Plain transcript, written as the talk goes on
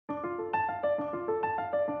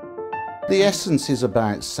The essence is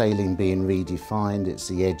about sailing being redefined. It's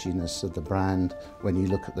the edginess of the brand. When you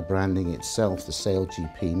look at the branding itself, the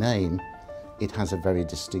SailGP name, it has a very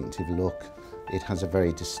distinctive look. It has a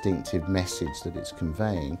very distinctive message that it's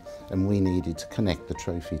conveying, and we needed to connect the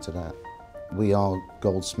trophy to that. We are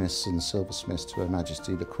goldsmiths and silversmiths to Her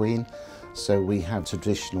Majesty the Queen, so we have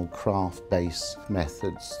traditional craft-based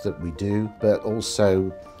methods that we do, but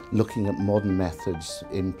also looking at modern methods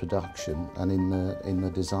in production and in the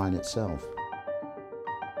design itself.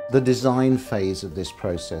 The design phase of this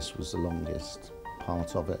process was the longest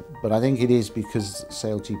part of it, but I think it is because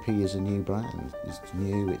SailGP is a new brand. It's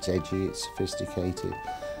new, it's edgy, it's sophisticated,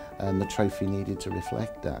 and the trophy needed to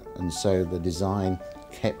reflect that, and so the design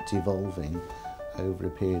kept evolving over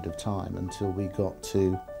a period of time until we got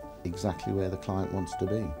to exactly where the client wants to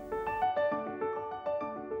be.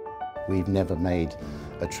 We've never made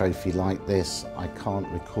a trophy like this. I can't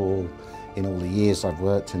recall, in all the years I've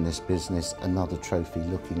worked in this business, another trophy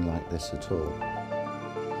looking like this at all.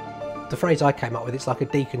 The phrase I came up with, it's like a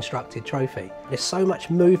deconstructed trophy. There's so much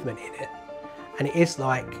movement in it, and it is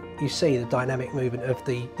like you see the dynamic movement of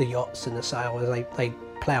the yachts and the sail as they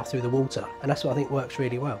plough through the water, and that's what I think works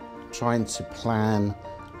really well. Trying to plan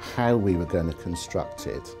how we were going to construct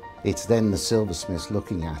it, it's then the silversmiths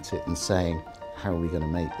looking at it and saying, how are we going to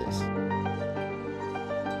make this?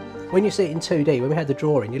 When you see it in 2D, when we had the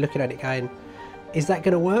drawing, you're looking at it going, is that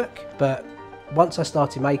going to work? But once I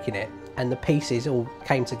started making it and the pieces all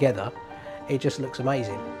came together, it just looks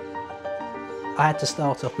amazing. I had to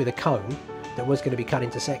start off with a cone that was going to be cut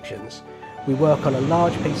into sections. We work on a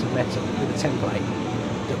large piece of metal with a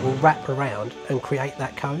template that will wrap around and create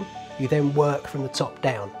that cone. You then work from the top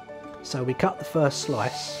down. So we cut the first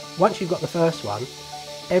slice. Once you've got the first one,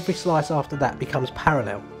 every slice after that becomes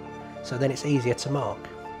parallel, so then it's easier to mark.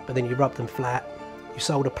 But then you rub them flat, you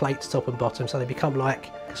solder plates top and bottom so they become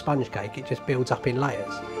like a sponge cake, it just builds up in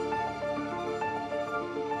layers.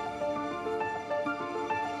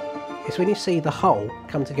 It's when you see the whole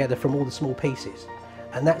come together from all the small pieces,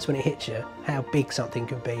 and that's when it hits you how big something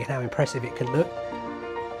can be and how impressive it can look.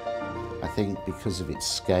 I think because of its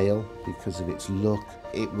scale, because of its look,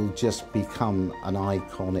 it will just become an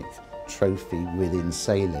iconic trophy within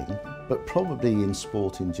sailing, but probably in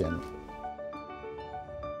sport in general.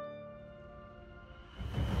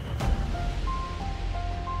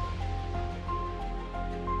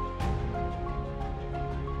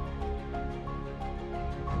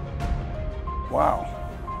 Wow,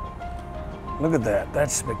 look at that,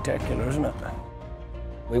 that's spectacular, isn't it?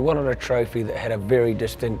 We wanted a trophy that had a very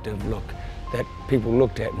distinctive look that people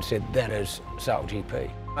looked at and said, that is SailGP.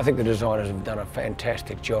 I think the designers have done a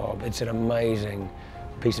fantastic job. It's an amazing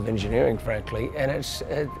piece of engineering, frankly, and it's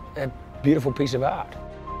a beautiful piece of art.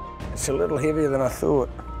 It's a little heavier than I thought.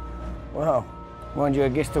 Wow. Mind you, I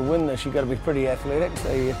guess to win this, you've got to be pretty athletic,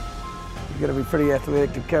 so you've got to be pretty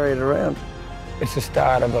athletic to carry it around. It's the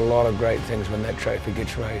start of a lot of great things when that trophy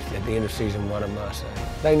gets raised at the end of season 1 of Marseille.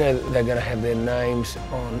 They know that they're going to have their names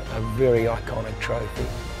on a very iconic trophy.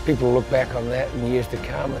 People will look back on that in years to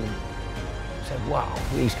come and say, wow,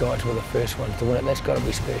 these guys were the first ones to win it. That's got to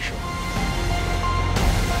be special.